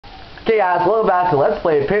Okay guys, welcome back to Let's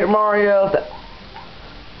Play Paper Mario.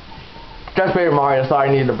 Just Paper Mario, sorry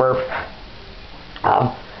I needed a burp.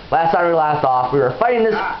 Last time we left off, we were fighting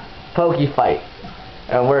this pokey fight.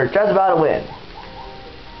 And we're just about to win.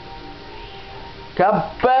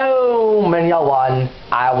 Kaboom! And y'all won.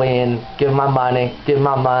 I win. Give my money. Give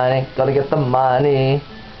my money. Gotta get the money.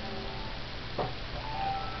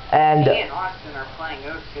 And me and Austin are playing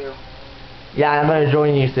O2. yeah, I'm gonna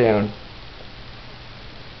join you soon.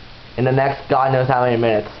 In the next God knows how many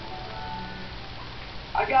minutes.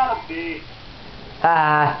 I got a B.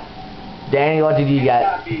 Danny, what did you get?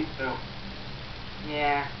 I got a B too.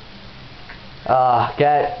 Yeah.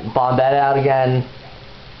 Get Bombette out again.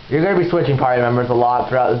 You're gonna be switching party members a lot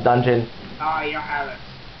throughout this dungeon. Oh, you don't have it.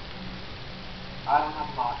 I don't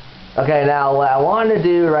have much. Okay, now what I want to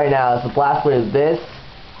do right now is to blast with this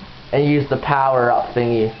and use the power up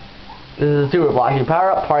thingy. This is a super block. You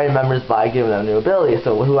power up party members by giving them new abilities.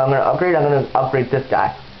 So who I'm going to upgrade? I'm going to upgrade this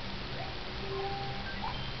guy.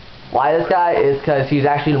 Why this guy? Is because he's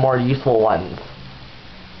actually the more useful ones.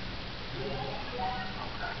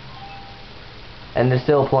 And they're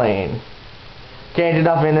still playing. Can't do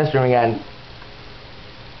nothing in this room again.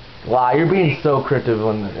 Wow, you're being so cryptic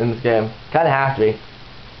in this game. Kind of have to be.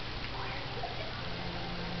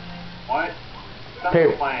 What?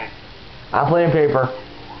 Paper. Playing. I'm playing paper.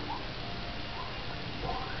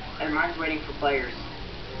 And mine's waiting for players.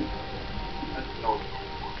 Let's go.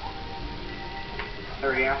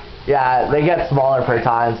 There we go. Yeah, they get smaller per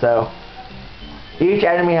time, so each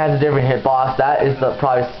enemy has a different hitbox. That is the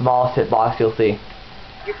probably smallest hitbox you'll see.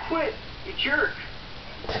 You quit, you jerk.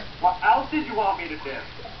 What else did you want me to do?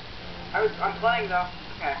 I'm playing though.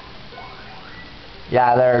 Okay.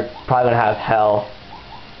 Yeah, they're probably gonna have hell.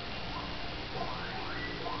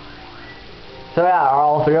 So yeah, are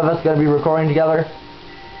all three of us gonna be recording together?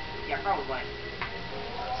 Yeah, probably.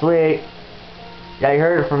 Sweet. Yeah, you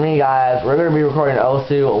heard it from me, guys. We're gonna be recording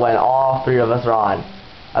Osu when all three of us are on.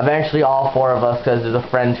 Eventually, all four of us, because there's a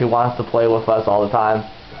friend who wants to play with us all the time.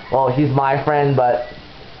 Well, he's my friend, but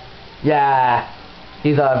yeah,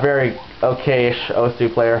 he's a very okay-ish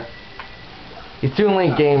Osu player. He's Toon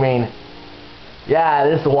Link Gaming. Yeah,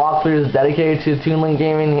 this walkthrough is dedicated to Toon Link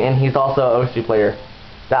Gaming, and he's also an Osu player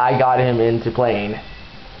that I got him into playing.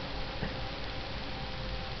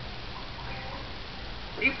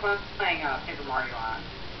 What are you playing Paper Mario on?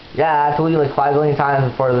 Yeah, I told you like 5 million times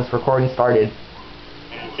before this recording started.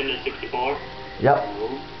 And Nintendo 64? Yep.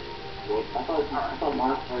 Well, I thought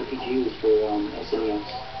Mario RPG was for SNES.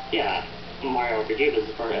 Yeah, Mario RPG was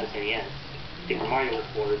for SNES. Super Mario was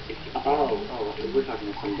for 64. Oh, okay. We're talking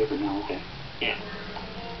about something different now, okay. Yeah.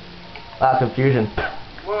 Lot of confusion.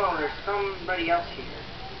 Whoa, there's somebody else here.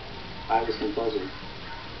 I was composer.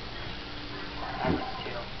 I was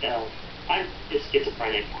too. No, I'm just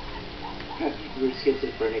schizophrenic. You're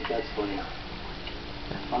schizophrenic, that's funny.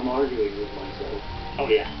 I'm arguing with myself. Oh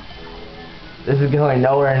yeah. This is going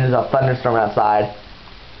nowhere and there's a thunderstorm outside.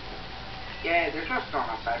 Yeah, there's no storm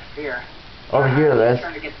outside here. Over here there is.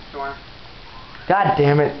 Trying to get the storm. God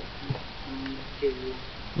damn it.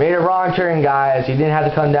 Made a wrong turn, guys. You didn't have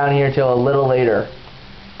to come down here till a little later.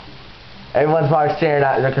 Everyone's probably staring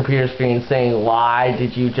at their computer screen saying, why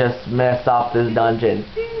did you just mess up this dungeon?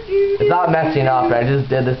 It's not messing up, I just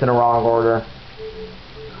did this in the wrong order.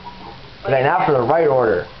 Okay, now for the right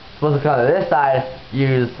order. Supposed to come to this side,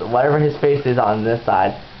 use whatever his face is on this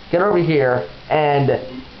side. Get over here, and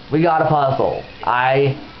we got a puzzle.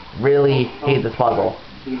 I really hate this puzzle.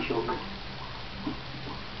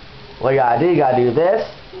 What you gotta do this.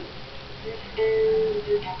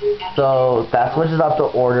 So that switches up the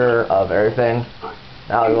order of everything.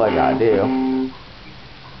 Now what I gotta do.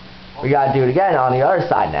 We gotta do it again on the other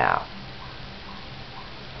side now.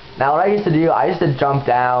 Now what I used to do, I used to jump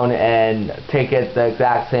down and take it the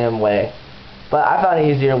exact same way. But I found an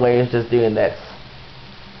easier way of just doing this.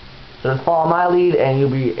 So just follow my lead and you'll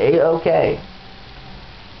be A-okay.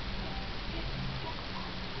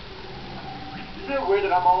 Isn't it weird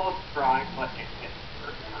that I'm almost trying to get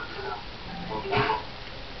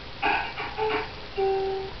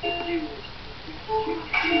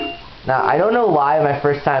Now I don't know why my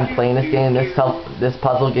first time playing this game, this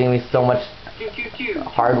puzzle gave me so much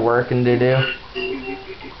hard work and to do.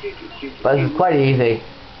 But this is quite easy.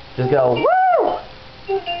 Just go,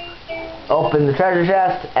 woo! Open the treasure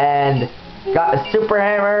chest and got a super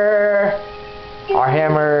hammer. Our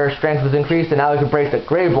hammer strength was increased and now we can break the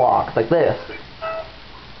gray blocks like this.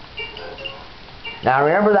 Now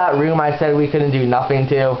remember that room I said we couldn't do nothing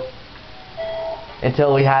to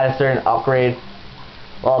until we had a certain upgrade?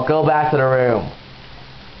 Well, go back to the room,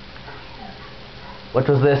 which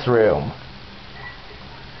was this room.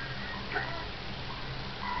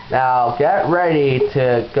 Now get ready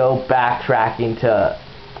to go backtracking to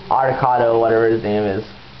Articado, whatever his name is.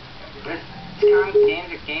 This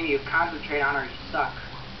game's a game you concentrate on or you suck.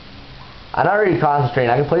 I'm not really concentrating.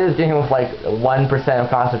 I can play this game with like 1% of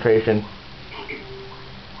concentration.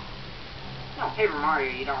 No, Paper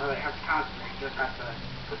Mario, you don't really have to concentrate. You just have to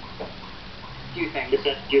do things. Just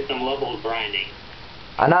have to do some level grinding.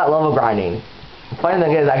 I'm not level grinding. The funny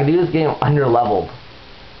thing is, I can do this game under leveled.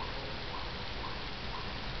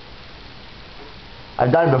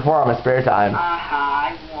 I've done it before on my spare time.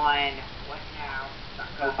 I won. What now?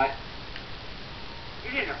 Sucker.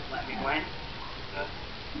 You didn't let me win.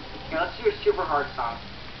 Okay, let's do a super hard song.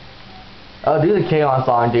 Oh, do the K-On!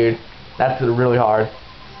 Song, dude. That's really hard.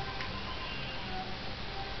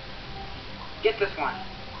 Get this one.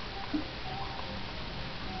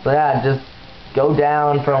 So yeah, just go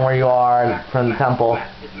down from where you are, from the temple,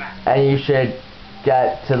 It's Matt. and you should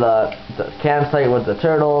get to the campsite with the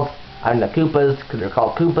turtles, and the Koopas, because they're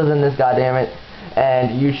called Koopas in this, goddammit,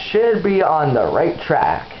 and you should be on the right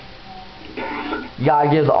track. You gotta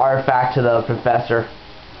give the artifact to the professor.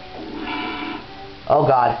 Oh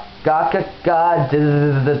god.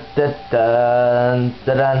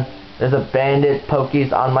 There's a bandit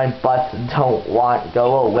pokies on my butt. Don't want.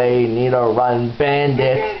 Go away. Need to run.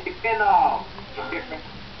 Bandit.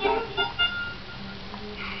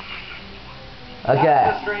 Okay.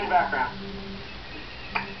 That's a strange background.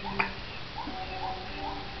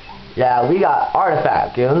 Yeah, we got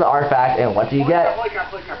artifact. Give him the artifact, and what do you get?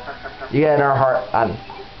 You get an heart.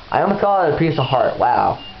 I almost call it a piece of heart.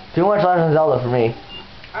 Wow. Too much Legend of Zelda for me.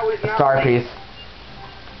 Star piece.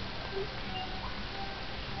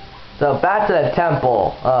 So back to the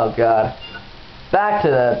temple. Oh god. Back to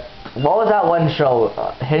the. What was that one show?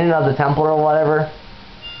 Hidden of the Temple or whatever?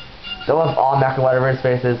 That was Olmec or whatever his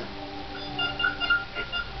face is.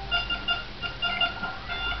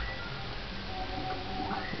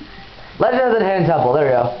 Legends of the Hidden Temple. There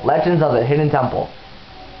we go. Legends of the Hidden Temple.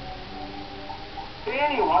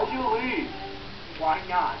 Danny, why'd you leave? Why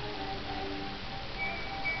not?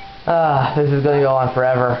 This is gonna go on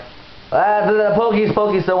forever. The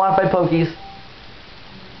Pokies, so wanna fight Pokies.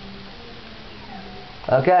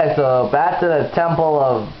 Okay, so back to the Temple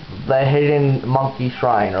of the Hidden Monkey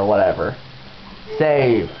Shrine or whatever.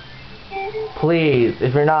 Save. Please,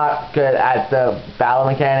 if you're not good at the battle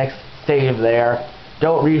mechanics, save there.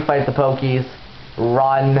 Don't refight the Pokies.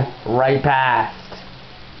 Run right past.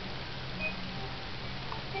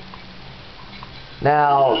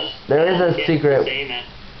 Now, there is a secret. Same as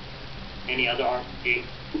any other RPG.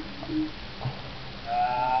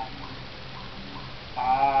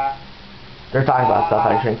 They're talking about stuff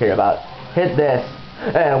I shouldn't care about. Hit this.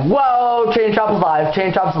 And whoa! Chain Chop's alive.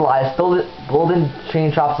 Chain Chop's alive. Still golden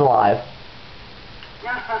Chain Chop's alive.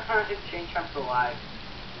 Chain Chomp's alive.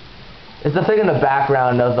 It's the thing in the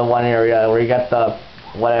background of the one area where you get the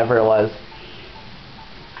whatever it was.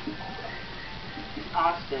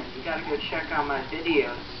 Austin, you gotta go check out my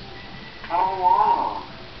videos. Oh, wow.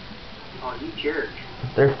 Oh, you jerk.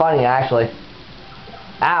 They're funny, actually.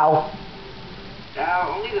 Ow!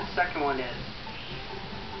 Only the second one is.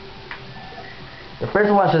 The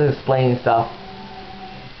first one's just explaining stuff.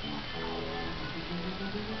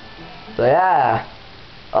 So yeah,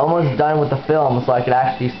 almost done with the film, so I could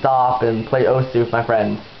actually stop and play Osu with my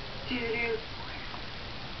friends.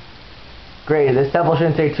 Great, this temple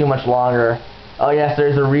shouldn't take too much longer. Oh yes,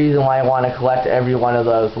 there's a reason why I want to collect every one of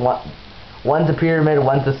those. One's a pyramid,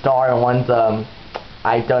 one's a star, and one's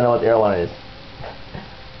I don't know what the other one is.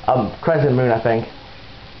 Crescent moon, I think.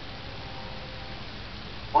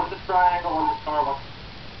 One's a triangle, one's a star, one's...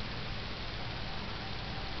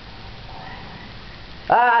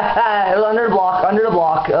 It was under the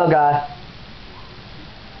block, oh god.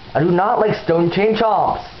 I do not like stone chain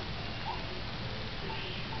chomps.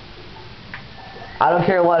 I don't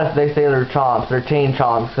care what if they say they're chomps, they're chain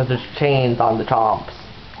chomps, because there's chains on the chomps.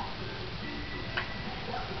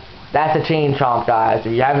 That's a chain chomp, guys.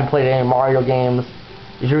 If you haven't played any Mario games,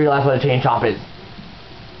 you should realize what a chain chomp is.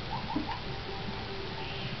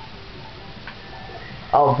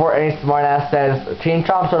 Oh, before any smartass says, chain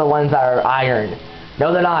chomps are the ones that are iron.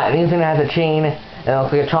 No, they're not. Anything that has a chain and it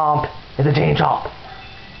looks like a chomp is a chain chomp.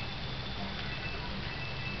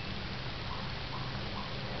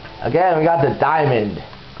 Again, we got the diamond.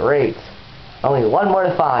 Great. Only one more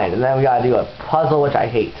to find, and then we gotta do a puzzle, which I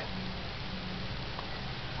hate.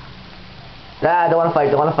 Don't wanna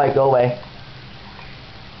fight, go away.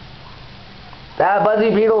 Buzzy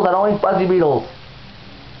beetles, I don't like buzzy beetles.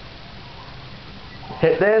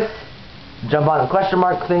 Hit this, jump on the question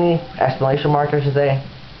mark thingy, exclamation mark I should say.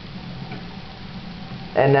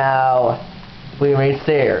 And now, we made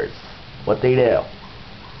stairs. What they do.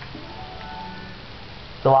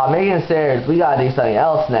 So while making stairs, we gotta do something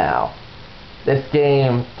else now. This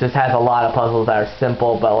game just has a lot of puzzles that are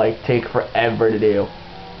simple, but like take forever to do.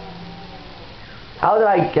 How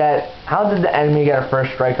did the enemy get a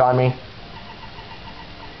first strike on me?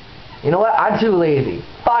 You know what? I'm too lazy.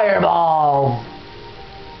 Fireballs!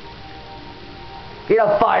 Get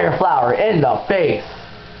a fire flower in the face.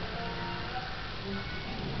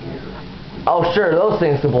 Oh sure, those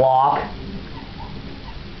things can block.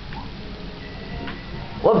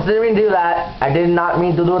 Whoops, didn't mean to do that. I did not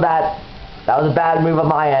mean to do that. That was a bad move on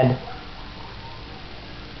my end.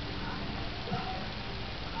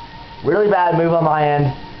 Really bad move on my end.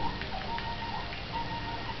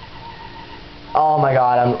 Oh my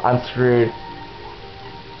god, I'm screwed.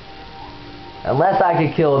 Unless I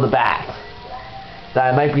could kill the bat, then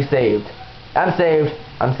I might be saved. I'm saved.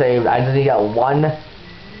 I'm saved. I just need to get one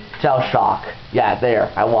shell shock. Yeah,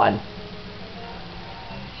 there. I won.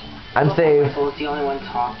 I'm saved. So it's the only one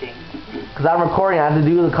talking. Because I'm recording, I have to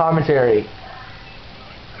do the commentary.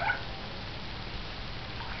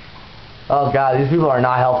 Oh god, these people are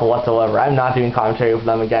not helpful whatsoever. I'm not doing commentary with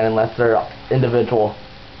them again unless they're individual.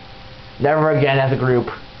 Never again as a group.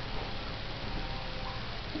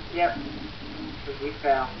 Yep. Because we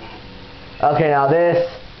fell. Okay, now this,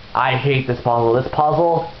 I hate this puzzle. This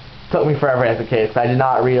puzzle took me forever as a kid because I did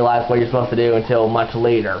not realize what you're supposed to do until much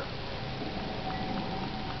later.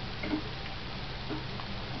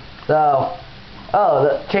 So, oh,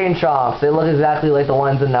 the chain chomps, they look exactly like the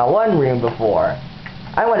ones in that one room before.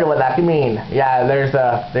 I wonder what that could mean. Yeah,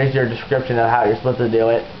 there's your description of how you're supposed to do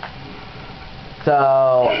it.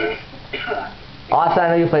 So, Austin, I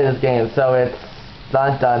know you play this game, so it's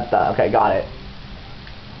dun dun dun. Okay, got it.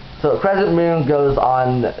 So, crescent moon goes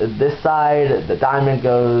on this side, the diamond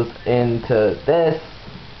goes into this,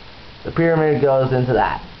 the pyramid goes into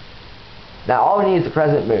that. Now, all we need is the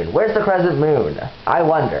crescent moon. Where's the crescent moon? I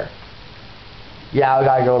wonder. Yeah, we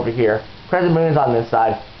gotta go over here. Crescent moon is on this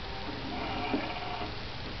side.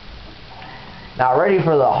 Now, ready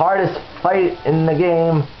for the hardest fight in the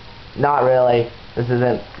game? Not really. This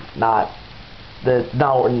isn't not. This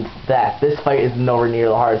fight is nowhere near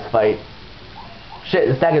the hardest fight. Shit,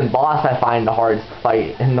 the second boss I find the hardest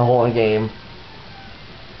fight in the whole game.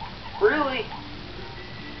 Really?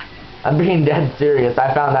 I'm being dead serious.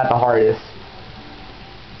 I found that the hardest.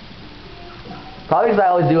 Probably because I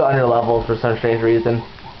always do it under levels for some strange reason.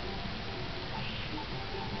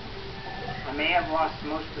 I may have lost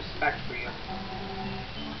most respect for you.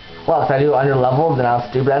 Well, because I do it under levels and I was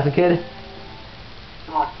stupid as a kid?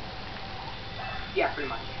 Well, yeah, pretty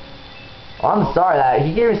much. Well, I'm sorry that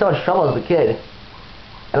he gave me so much trouble as a kid.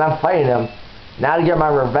 And I'm fighting him. Now to get my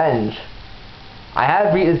revenge. I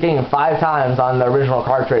have beat this game 5 times on the original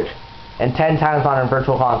cartridge. And 10 times on a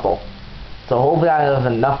virtual console. So hopefully I have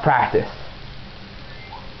enough practice.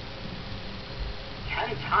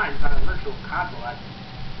 10 times on a virtual console, that's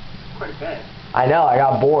quite a bit. I know, I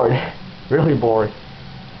got bored. Really bored.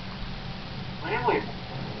 Really?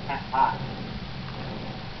 That's hot.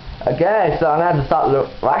 Okay, so I'm gonna have to stop.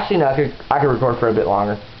 Well, actually, no, I could record for a bit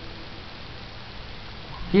longer.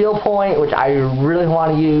 Heal point, which I really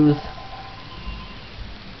want to use.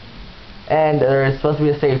 And there's supposed to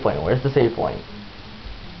be a save point. Where's the save point?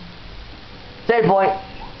 Save point!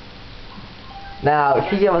 Now,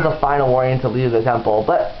 she gave us a final warning to leave the temple,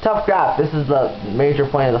 but tough crap, this is the major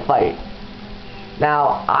point of the fight.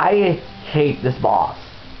 Now, I hate this boss.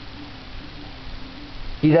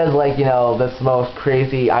 He does, like, you know, this most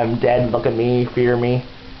crazy, I'm dead, look at me, fear me.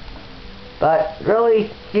 But,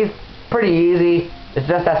 really, he's pretty easy. It's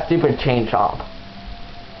just that stupid chain chomp.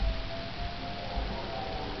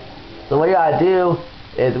 So what you gotta do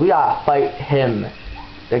is we gotta fight him.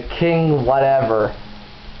 The king whatever.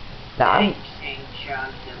 Now I'm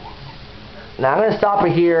gonna stop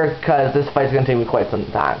it here because this fight's gonna take me quite some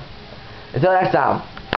time. Until next time,